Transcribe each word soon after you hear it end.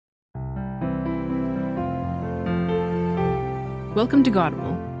Welcome to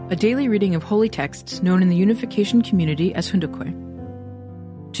Godible, a daily reading of holy texts known in the unification community as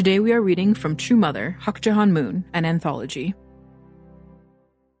Hundokwe. Today we are reading from True Mother, Hakjahan Moon, an anthology.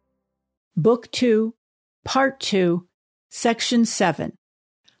 Book 2, Part 2, Section 7,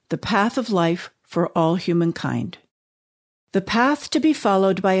 The Path of Life for All Humankind. The path to be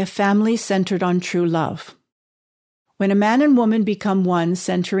followed by a family centered on true love. When a man and woman become one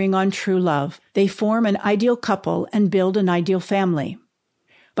centering on true love, they form an ideal couple and build an ideal family.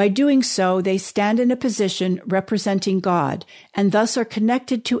 By doing so, they stand in a position representing God and thus are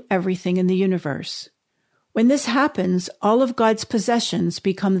connected to everything in the universe. When this happens, all of God's possessions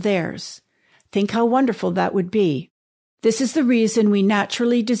become theirs. Think how wonderful that would be. This is the reason we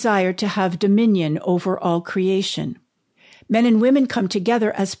naturally desire to have dominion over all creation. Men and women come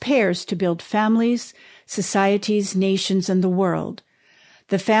together as pairs to build families, societies, nations, and the world.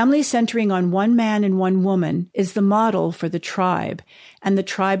 The family centering on one man and one woman is the model for the tribe, and the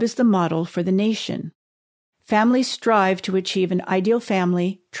tribe is the model for the nation. Families strive to achieve an ideal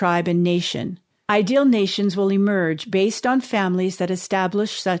family, tribe, and nation. Ideal nations will emerge based on families that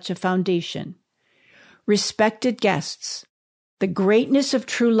establish such a foundation. Respected guests, the greatness of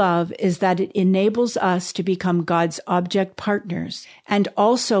true love is that it enables us to become God's object partners and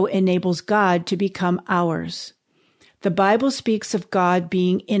also enables God to become ours. The Bible speaks of God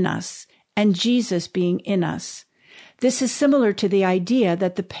being in us and Jesus being in us. This is similar to the idea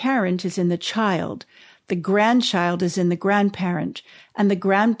that the parent is in the child, the grandchild is in the grandparent, and the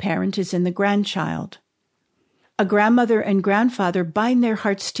grandparent is in the grandchild. A grandmother and grandfather bind their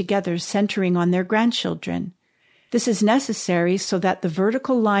hearts together centering on their grandchildren. This is necessary so that the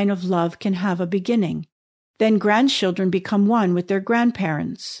vertical line of love can have a beginning. Then grandchildren become one with their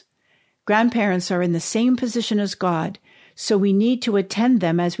grandparents. Grandparents are in the same position as God, so we need to attend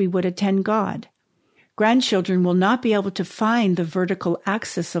them as we would attend God. Grandchildren will not be able to find the vertical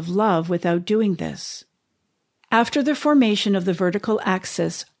axis of love without doing this. After the formation of the vertical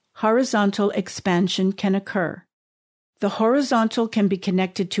axis, horizontal expansion can occur. The horizontal can be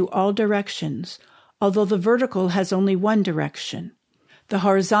connected to all directions, although the vertical has only one direction. The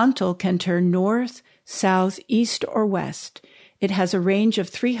horizontal can turn north, south, east, or west. It has a range of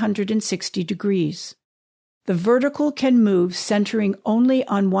 360 degrees. The vertical can move centering only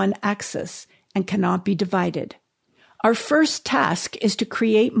on one axis and cannot be divided. Our first task is to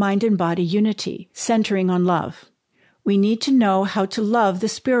create mind and body unity, centering on love. We need to know how to love the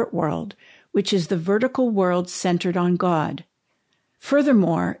spirit world, which is the vertical world centered on God.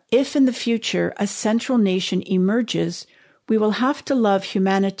 Furthermore, if in the future a central nation emerges, we will have to love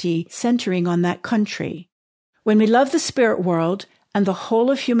humanity centering on that country. When we love the spirit world and the whole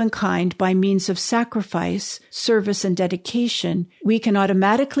of humankind by means of sacrifice, service, and dedication, we can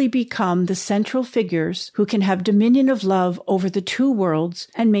automatically become the central figures who can have dominion of love over the two worlds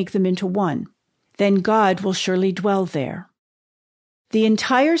and make them into one. Then God will surely dwell there. The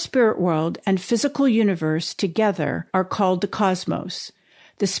entire spirit world and physical universe together are called the cosmos.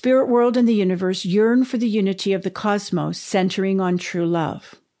 The spirit world and the universe yearn for the unity of the cosmos, centering on true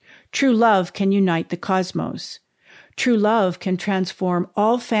love. True love can unite the cosmos. True love can transform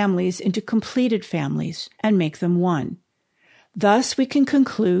all families into completed families and make them one. Thus, we can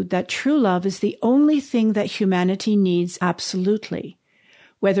conclude that true love is the only thing that humanity needs absolutely,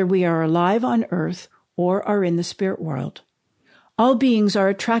 whether we are alive on earth or are in the spirit world. All beings are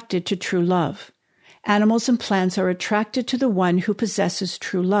attracted to true love. Animals and plants are attracted to the one who possesses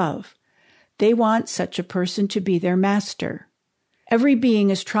true love. They want such a person to be their master. Every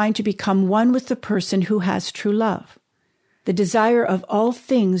being is trying to become one with the person who has true love. The desire of all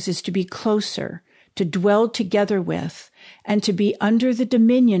things is to be closer, to dwell together with, and to be under the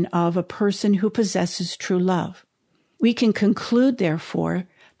dominion of a person who possesses true love. We can conclude, therefore,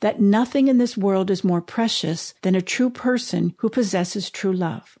 that nothing in this world is more precious than a true person who possesses true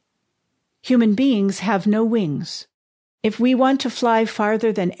love. Human beings have no wings. If we want to fly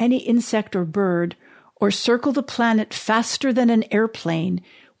farther than any insect or bird, or circle the planet faster than an airplane,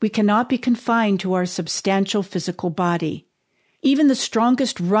 we cannot be confined to our substantial physical body. Even the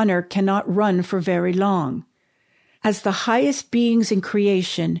strongest runner cannot run for very long. As the highest beings in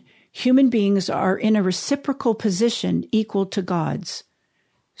creation, human beings are in a reciprocal position equal to God's.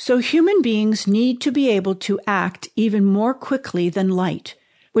 So human beings need to be able to act even more quickly than light,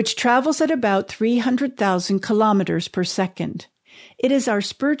 which travels at about 300,000 kilometers per second. It is our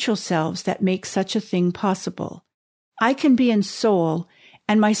spiritual selves that make such a thing possible. I can be in Seoul,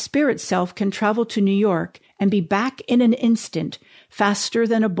 and my spirit self can travel to New York and be back in an instant, faster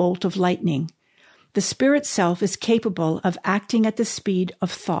than a bolt of lightning. The spirit self is capable of acting at the speed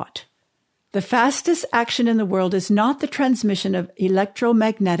of thought. The fastest action in the world is not the transmission of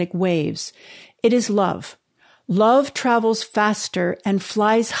electromagnetic waves. It is love. Love travels faster and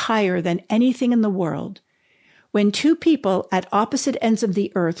flies higher than anything in the world. When two people at opposite ends of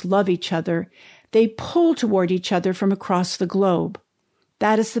the earth love each other, they pull toward each other from across the globe.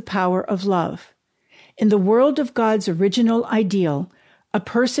 That is the power of love. In the world of God's original ideal, a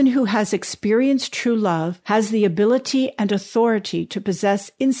person who has experienced true love has the ability and authority to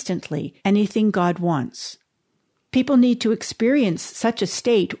possess instantly anything God wants. People need to experience such a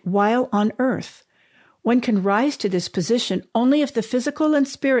state while on earth. One can rise to this position only if the physical and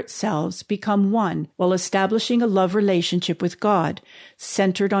spirit selves become one while establishing a love relationship with God,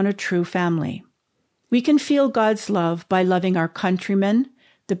 centered on a true family. We can feel God's love by loving our countrymen,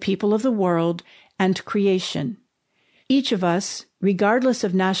 the people of the world, and creation. Each of us, regardless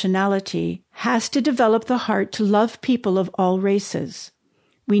of nationality, has to develop the heart to love people of all races.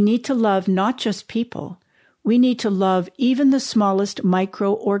 We need to love not just people. We need to love even the smallest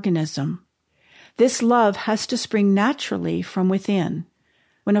microorganism. This love has to spring naturally from within.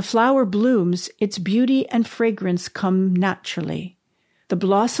 When a flower blooms, its beauty and fragrance come naturally. The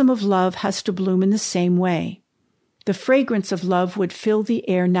blossom of love has to bloom in the same way. The fragrance of love would fill the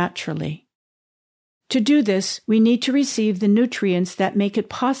air naturally. To do this, we need to receive the nutrients that make it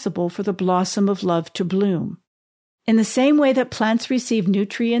possible for the blossom of love to bloom. In the same way that plants receive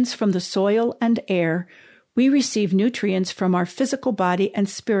nutrients from the soil and air, we receive nutrients from our physical body and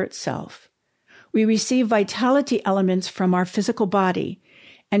spirit self. We receive vitality elements from our physical body,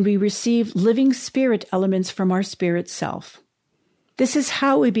 and we receive living spirit elements from our spirit self. This is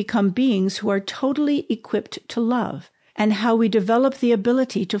how we become beings who are totally equipped to love, and how we develop the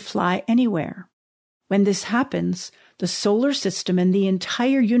ability to fly anywhere. When this happens, the solar system and the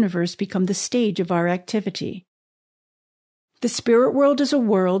entire universe become the stage of our activity. The spirit world is a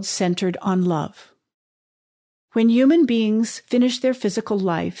world centered on love. When human beings finish their physical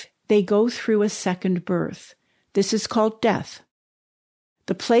life, they go through a second birth. This is called death.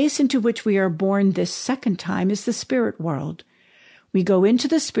 The place into which we are born this second time is the spirit world. We go into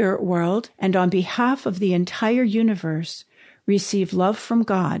the spirit world and on behalf of the entire universe, receive love from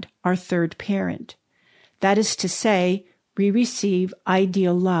God, our third parent. That is to say, we receive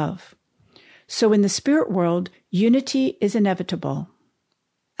ideal love. So in the spirit world, unity is inevitable.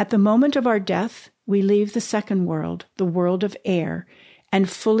 At the moment of our death, we leave the second world, the world of air, and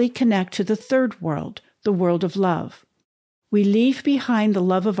fully connect to the third world, the world of love. We leave behind the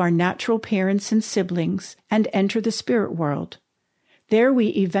love of our natural parents and siblings and enter the spirit world. There we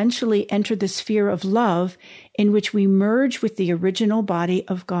eventually enter the sphere of love in which we merge with the original body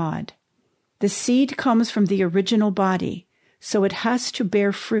of God. The seed comes from the original body, so it has to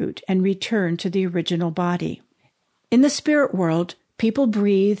bear fruit and return to the original body. In the spirit world, people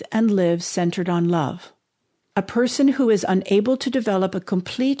breathe and live centered on love. A person who is unable to develop a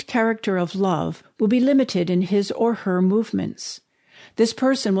complete character of love will be limited in his or her movements. This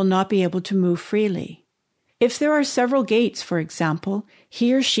person will not be able to move freely. If there are several gates, for example,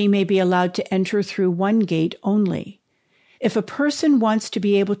 he or she may be allowed to enter through one gate only. If a person wants to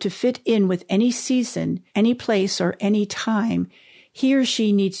be able to fit in with any season, any place, or any time, he or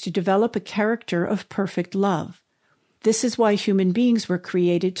she needs to develop a character of perfect love. This is why human beings were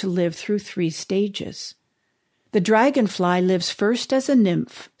created to live through 3 stages. The dragonfly lives first as a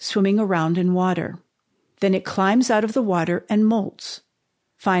nymph, swimming around in water. Then it climbs out of the water and molts.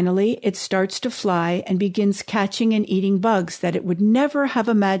 Finally, it starts to fly and begins catching and eating bugs that it would never have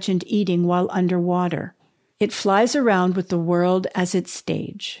imagined eating while underwater. It flies around with the world as its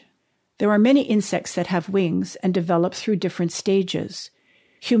stage. There are many insects that have wings and develop through different stages.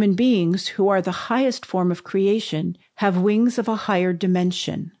 Human beings, who are the highest form of creation, have wings of a higher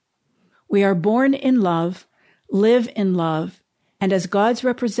dimension. We are born in love, live in love, and as God's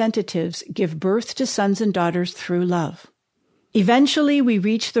representatives give birth to sons and daughters through love. Eventually, we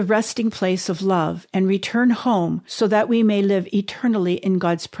reach the resting place of love and return home so that we may live eternally in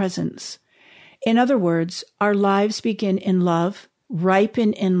God's presence. In other words, our lives begin in love,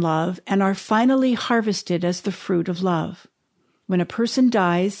 ripen in love, and are finally harvested as the fruit of love. When a person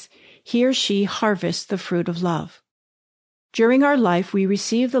dies, he or she harvests the fruit of love. During our life, we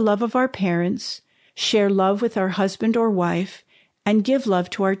receive the love of our parents, share love with our husband or wife, and give love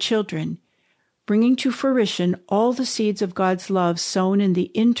to our children, bringing to fruition all the seeds of God's love sown in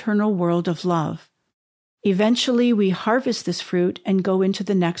the internal world of love. Eventually, we harvest this fruit and go into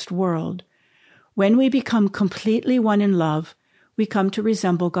the next world. When we become completely one in love, we come to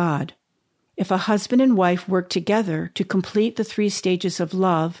resemble God. If a husband and wife work together to complete the 3 stages of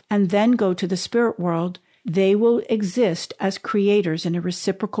love and then go to the spirit world, they will exist as creators in a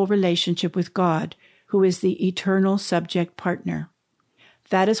reciprocal relationship with God, who is the eternal subject partner.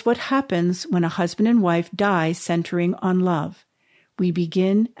 That is what happens when a husband and wife die centering on love. We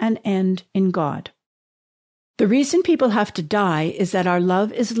begin and end in God. The reason people have to die is that our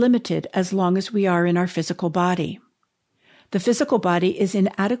love is limited as long as we are in our physical body. The physical body is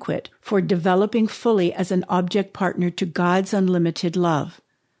inadequate for developing fully as an object partner to God's unlimited love.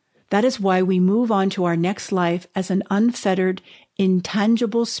 That is why we move on to our next life as an unfettered,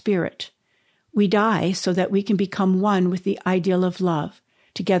 intangible spirit. We die so that we can become one with the ideal of love,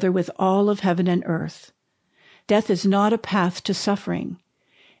 together with all of heaven and earth. Death is not a path to suffering.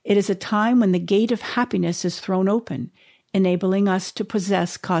 It is a time when the gate of happiness is thrown open, enabling us to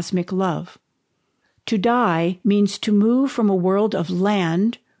possess cosmic love. To die means to move from a world of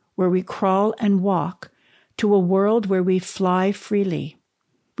land, where we crawl and walk, to a world where we fly freely.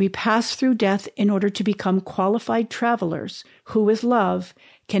 We pass through death in order to become qualified travelers who, with love,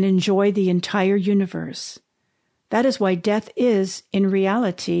 can enjoy the entire universe. That is why death is, in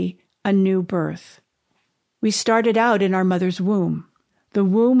reality, a new birth. We started out in our mother's womb. The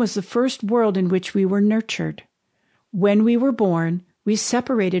womb was the first world in which we were nurtured. When we were born, we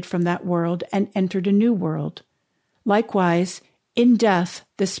separated from that world and entered a new world. Likewise, in death,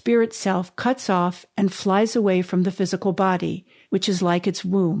 the spirit self cuts off and flies away from the physical body, which is like its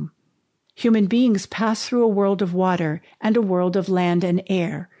womb. Human beings pass through a world of water and a world of land and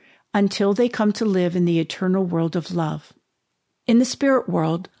air, until they come to live in the eternal world of love. In the spirit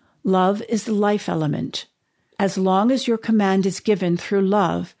world, love is the life element. As long as your command is given through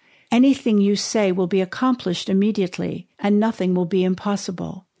love, anything you say will be accomplished immediately, and nothing will be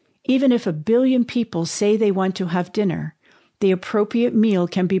impossible. Even if 1 billion people say they want to have dinner, the appropriate meal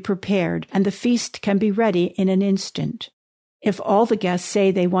can be prepared and the feast can be ready in an instant. If all the guests say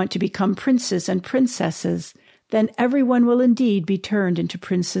they want to become princes and princesses, then everyone will indeed be turned into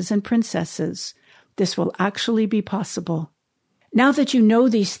princes and princesses. This will actually be possible. Now that you know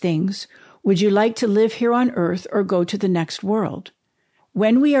these things, would you like to live here on earth or go to the next world?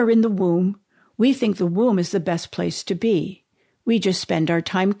 When we are in the womb, we think the womb is the best place to be. We just spend our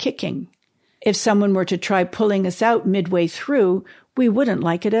time kicking. If someone were to try pulling us out midway through, we wouldn't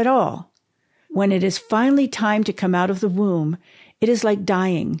like it at all. When it is finally time to come out of the womb, it is like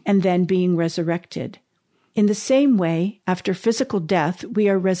dying and then being resurrected. In the same way, after physical death, we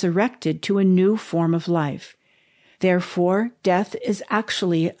are resurrected to a new form of life. Therefore, death is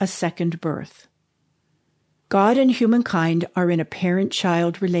actually a second birth. God and humankind are in a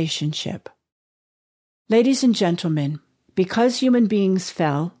parent-child relationship. Ladies and gentlemen, because human beings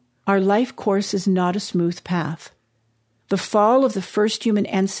fell, our life course is not a smooth path. The fall of the first human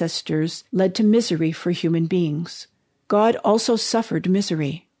ancestors led to misery for human beings. God also suffered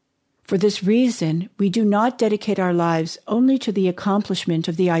misery. For this reason, we do not dedicate our lives only to the accomplishment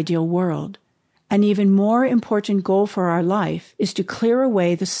of the ideal world. An even more important goal for our life is to clear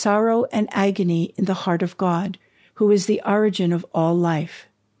away the sorrow and agony in the heart of God, who is the origin of all life.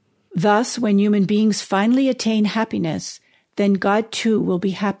 Thus, when human beings finally attain happiness, then God too will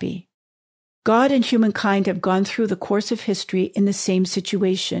be happy. God and humankind have gone through the course of history in the same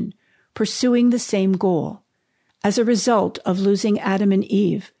situation, pursuing the same goal. As a result of losing Adam and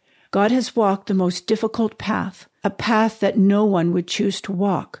Eve, God has walked the most difficult path, a path that no one would choose to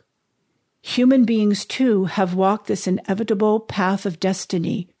walk. Human beings, too, have walked this inevitable path of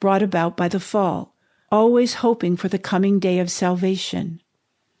destiny brought about by the fall, always hoping for the coming day of salvation.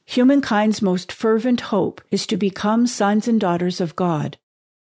 Humankind's most fervent hope is to become sons and daughters of God.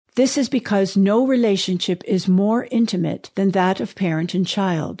 This is because no relationship is more intimate than that of parent and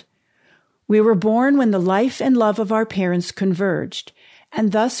child. We were born when the life and love of our parents converged,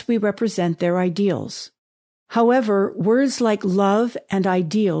 and thus we represent their ideals. However, words like love and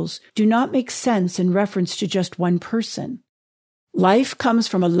ideals do not make sense in reference to just one person. Life comes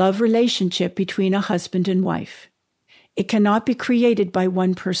from a love relationship between a husband and wife. It cannot be created by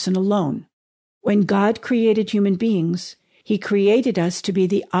one person alone. When God created human beings, He created us to be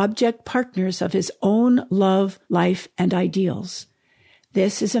the object partners of His own love, life, and ideals.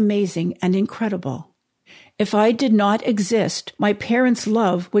 This is amazing and incredible. If I did not exist, my parents'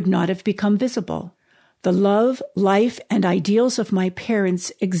 love would not have become visible. The love, life, and ideals of my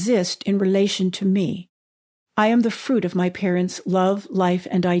parents exist in relation to me. I am the fruit of my parents' love, life,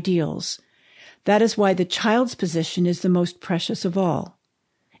 and ideals. That is why the child's position is the most precious of all.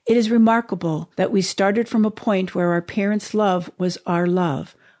 It is remarkable that we started from a point where our parents' love was our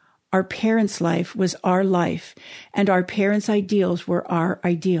love, our parents' life was our life, and our parents' ideals were our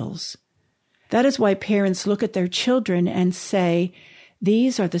ideals. That is why parents look at their children and say,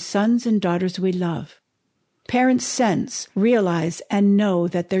 "These are the sons and daughters we love." Parents sense, realize, and know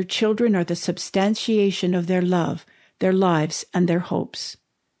that their children are the substantiation of their love, their lives, and their hopes.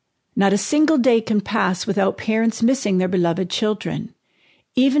 Not a single day can pass without parents missing their beloved children.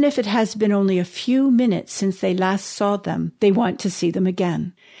 Even if it has been only a few minutes since they last saw them, they want to see them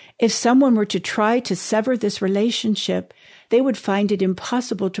again. If someone were to try to sever this relationship, they would find it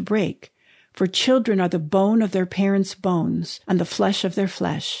impossible to break, for children are the bone of their parents' bones and the flesh of their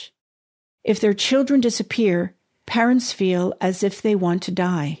flesh. If their children disappear, parents feel as if they want to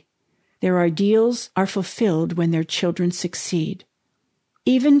die. Their ideals are fulfilled when their children succeed.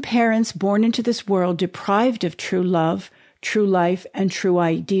 Even parents born into this world deprived of true love, true life, and true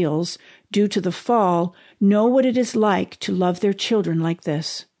ideals due to the fall know what it is like to love their children like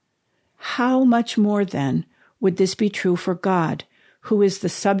this. How much more, then, would this be true for God, who is the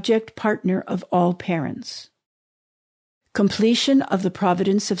subject partner of all parents? Completion of the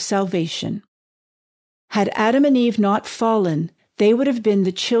providence of salvation. Had Adam and Eve not fallen, they would have been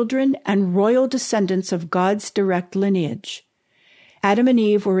the children and royal descendants of God's direct lineage. Adam and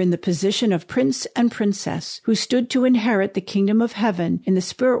Eve were in the position of prince and princess who stood to inherit the kingdom of heaven in the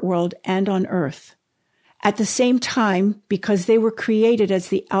spirit world and on earth. At the same time, because they were created as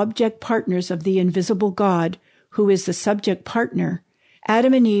the object partners of the invisible God, who is the subject partner,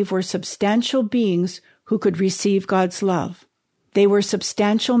 Adam and Eve were substantial beings who could receive God's love. They were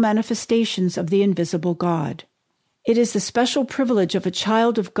substantial manifestations of the invisible God. It is the special privilege of a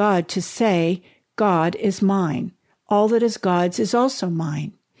child of God to say, God is mine. All that is God's is also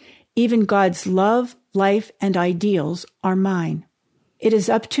mine. Even God's love, life, and ideals are mine. It is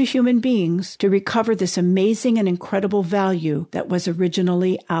up to human beings to recover this amazing and incredible value that was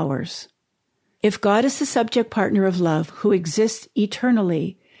originally ours. If God is the subject partner of love who exists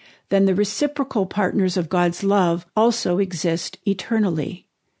eternally, then the reciprocal partners of God's love also exist eternally.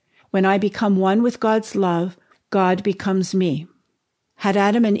 When I become one with God's love, God becomes me. Had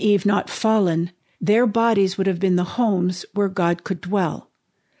Adam and Eve not fallen, their bodies would have been the homes where God could dwell.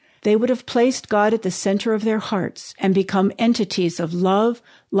 They would have placed God at the center of their hearts and become entities of love,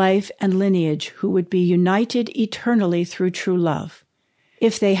 life, and lineage who would be united eternally through true love.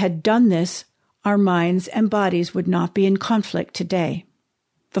 If they had done this, our minds and bodies would not be in conflict today.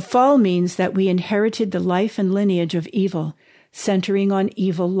 The fall means that we inherited the life and lineage of evil, centering on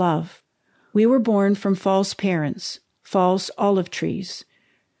evil love. We were born from false parents, false olive trees.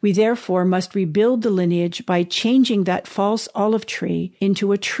 We therefore must rebuild the lineage by changing that false olive tree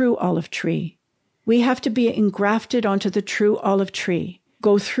into a true olive tree. We have to be engrafted onto the true olive tree,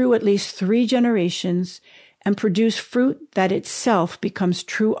 go through at least 3 generations, and produce fruit that itself becomes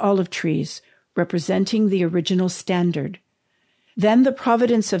true olive trees, representing the original standard. Then the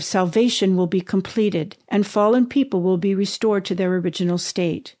providence of salvation will be completed, and fallen people will be restored to their original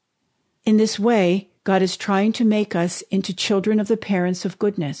state. In this way, God is trying to make us into children of the parents of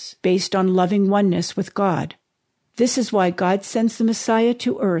goodness, based on loving oneness with God. This is why God sends the Messiah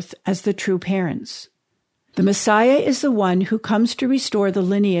to earth as the true parents. The Messiah is the one who comes to restore the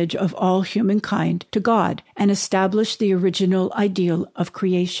lineage of all humankind to God and establish the original ideal of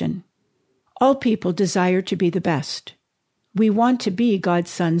creation. All people desire to be the best. We want to be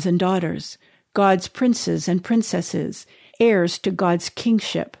God's sons and daughters, God's princes and princesses, heirs to God's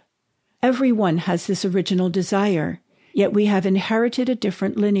kingship. Everyone has this original desire, yet we have inherited a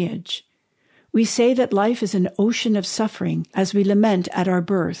different lineage. We say that life is an ocean of suffering as we lament at our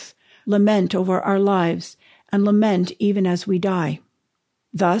birth, lament over our lives, and lament even as we die.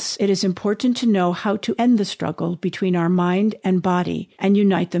 Thus, it is important to know how to end the struggle between our mind and body and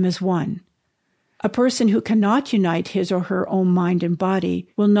unite them as one. A person who cannot unite his or her own mind and body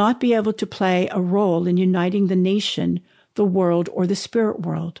will not be able to play a role in uniting the nation, the world, or the spirit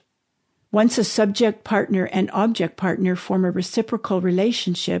world. Once a subject partner and object partner form a reciprocal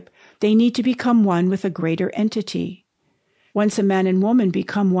relationship, they need to become one with a greater entity. Once a man and woman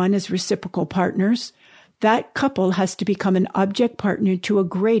become one as reciprocal partners, that couple has to become an object partner to a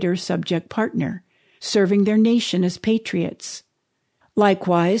greater subject partner, serving their nation as patriots.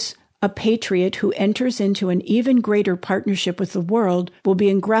 Likewise, a patriot who enters into an even greater partnership with the world will be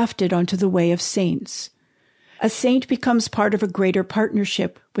engrafted onto the way of saints. A saint becomes part of a greater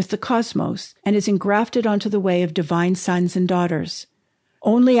partnership with the cosmos and is engrafted onto the way of divine sons and daughters.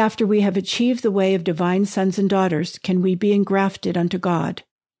 Only after we have achieved the way of divine sons and daughters can we be engrafted unto God.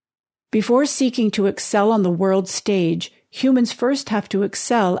 Before seeking to excel on the world stage, humans first have to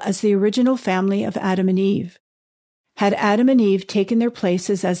excel as the original family of Adam and Eve. Had Adam and Eve taken their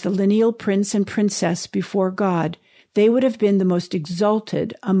places as the lineal prince and princess before God, they would have been the most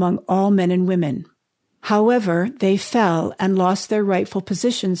exalted among all men and women. However, they fell and lost their rightful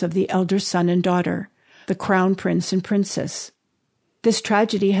positions of the elder son and daughter. the crown prince and princess. This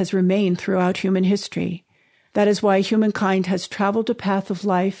tragedy has remained throughout human history. That is why humankind has traveled a path of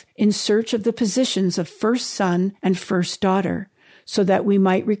life in search of the positions of first son and first daughter, so that we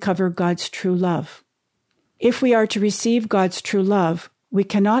might recover God's true love. If we are to receive God's true love, we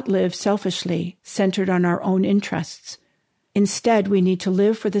cannot live selfishly, centered on our own interests. Instead, we need to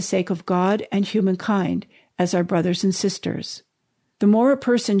live for the sake of God and humankind as our brothers and sisters. The more a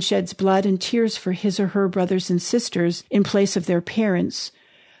person sheds blood and tears for his or her brothers and sisters in place of their parents,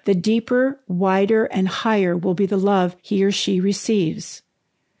 the deeper, wider, and higher will be the love he or she receives.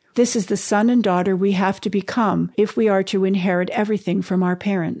 This is the son and daughter we have to become if we are to inherit everything from our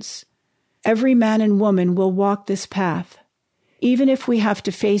parents. Every man and woman will walk this path. Even if we have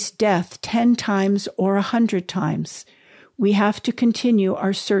to face death 10 times or 100 times, we have to continue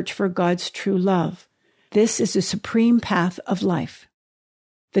our search for God's true love. This is the supreme path of life.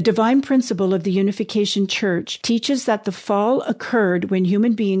 The divine principle of the Unification Church teaches that the fall occurred when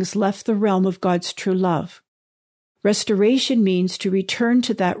human beings left the realm of God's true love. Restoration means to return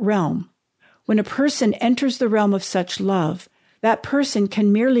to that realm. When a person enters the realm of such love, that person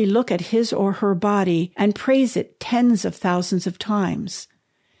can merely look at his or her body and praise it tens of thousands of times.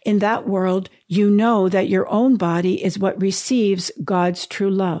 In that world, you know that your own body is what receives God's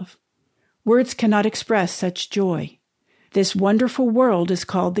true love. Words cannot express such joy. This wonderful world is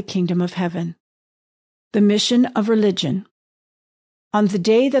called the Kingdom of Heaven. The mission of religion. On the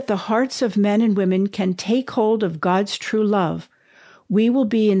day that the hearts of men and women can take hold of God's true love, we will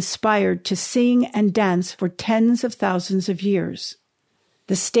be inspired to sing and dance for tens of thousands of years.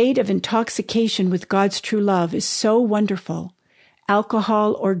 The state of intoxication with God's true love is so wonderful.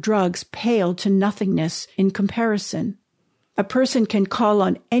 Alcohol or drugs pale to nothingness in comparison. A person can call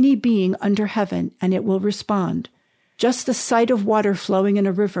on any being under heaven and it will respond. Just the sight of water flowing in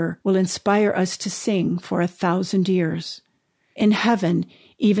a river will inspire us to sing for 1,000 years. In heaven,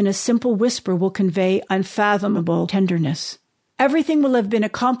 even a simple whisper will convey unfathomable tenderness. Everything will have been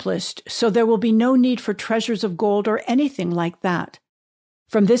accomplished, so there will be no need for treasures of gold or anything like that.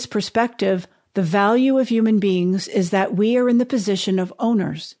 From this perspective, the value of human beings is that we are in the position of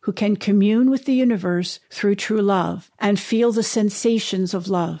owners who can commune with the universe through true love and feel the sensations of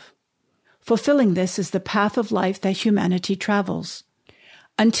love. Fulfilling this is the path of life that humanity travels.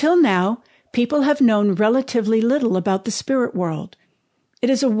 Until now, people have known relatively little about the spirit world. It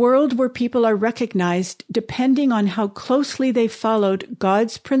is a world where people are recognized depending on how closely they followed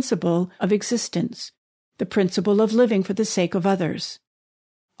God's principle of existence, the principle of living for the sake of others.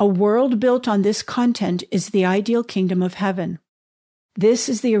 A world built on this content is the ideal kingdom of heaven. This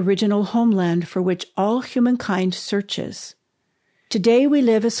is the original homeland for which all humankind searches. Today we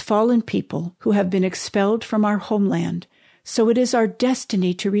live as fallen people who have been expelled from our homeland, so it is our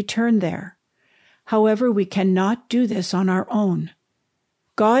destiny to return there. However, we cannot do this on our own.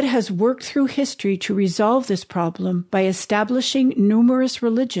 God has worked through history to resolve this problem by establishing numerous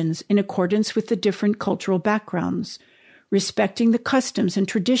religions in accordance with the different cultural backgrounds, respecting the customs and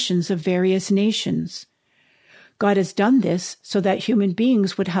traditions of various nations. God has done this so that human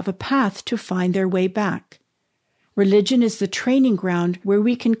beings would have a path to find their way back. Religion is the training ground where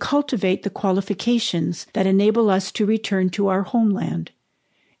we can cultivate the qualifications that enable us to return to our homeland.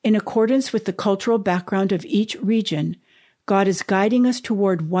 In accordance with the cultural background of each region, God is guiding us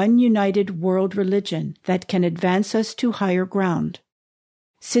toward one united world religion that can advance us to higher ground.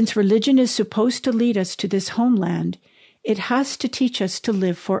 Since religion is supposed to lead us to this homeland, it has to teach us to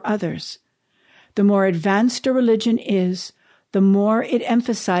live for others. The more advanced a religion is, the more it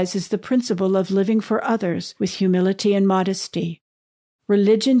emphasizes the principle of living for others with humility and modesty.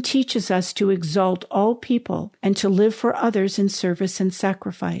 Religion teaches us to exalt all people and to live for others in service and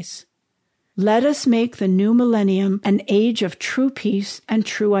sacrifice. Let us make the new millennium an age of true peace and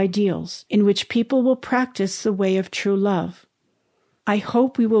true ideals, in which people will practice the way of true love. I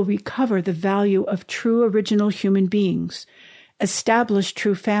hope we will recover the value of true original human beings, establish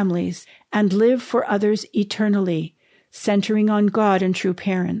true families, and live for others eternally, centering on God and true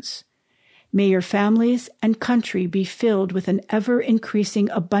parents. May your families and country be filled with an ever-increasing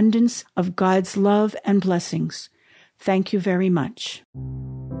abundance of God's love and blessings. Thank you very much.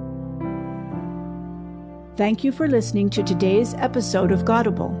 Thank you for listening to today's episode of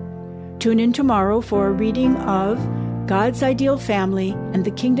Godable. Tune in tomorrow for a reading of God's Ideal Family and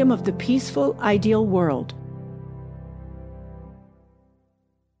the Kingdom of the Peaceful Ideal World,